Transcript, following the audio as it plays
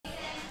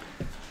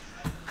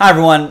Hi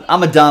everyone,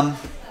 I'm a dumb.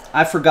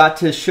 I forgot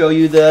to show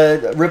you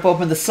rip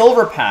open the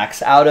silver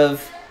packs out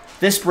of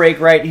this break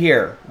right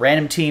here.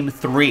 Random Team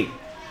 3.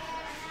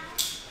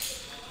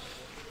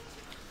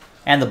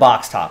 And the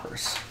box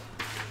toppers.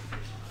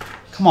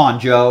 Come on,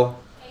 Joe.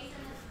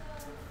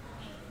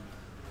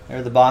 There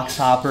are the box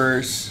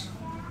toppers.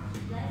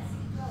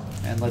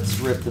 And let's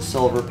rip the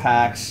silver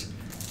packs.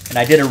 And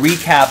I did a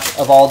recap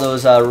of all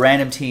those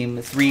Random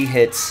Team 3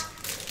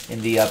 hits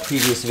in the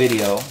previous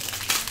video.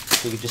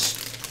 So you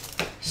just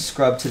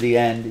scrub to the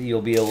end,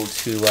 you'll be able to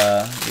see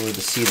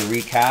the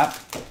recap.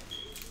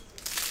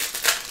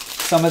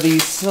 Some of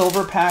these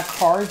silver pack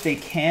cards, they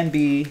can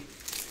be,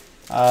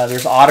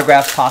 there's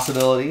autograph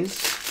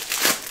possibilities,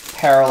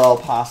 parallel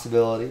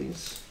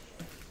possibilities.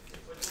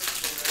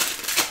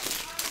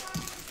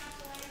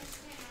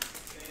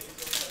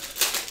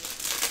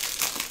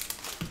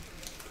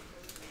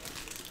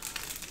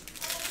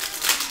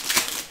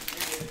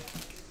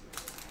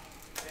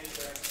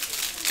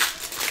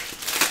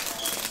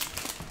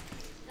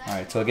 All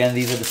right, so again,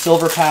 these are the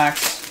silver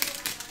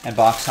packs and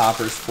box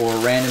toppers for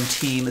Random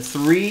Team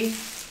 3.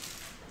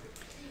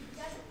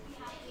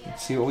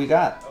 Let's see what we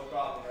got.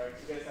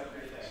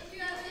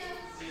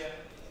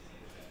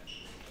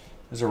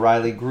 There's a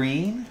Riley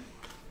Green.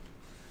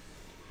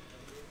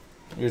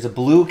 There's a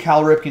blue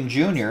Cal Ripken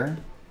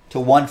Jr. to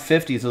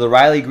 150. So the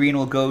Riley Green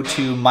will go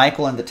to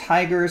Michael and the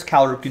Tigers,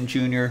 Cal Ripken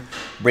Jr.,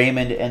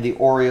 Raymond and the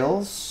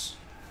Orioles.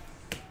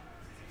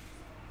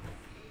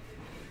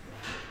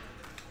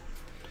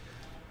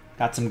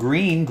 Got some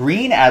green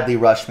Adley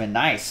Rutschman,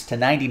 nice, to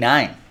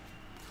 99.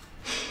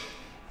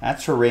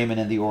 That's for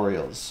Raymond and the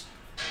Orioles.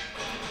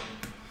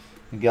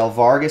 Miguel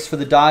Vargas for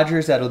the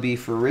Dodgers, that'll be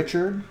for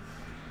Richard.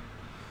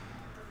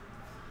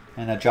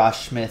 And a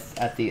Josh Smith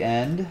at the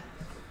end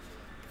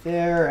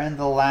there. And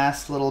the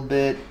last little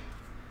bit,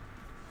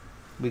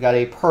 we got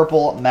a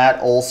purple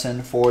Matt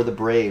Olson for the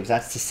Braves.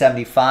 That's to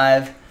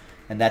 75,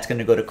 and that's going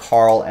to go to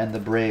Carl and the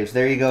Braves.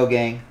 There you go,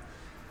 gang.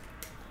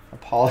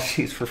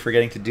 Apologies for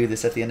forgetting to do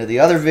this at the end of the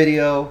other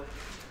video,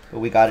 but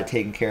we got it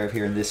taken care of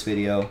here in this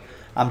video.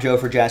 I'm Joe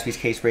for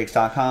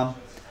JaspysCaseBreaks.com.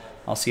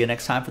 I'll see you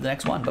next time for the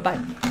next one.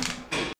 Bye-bye.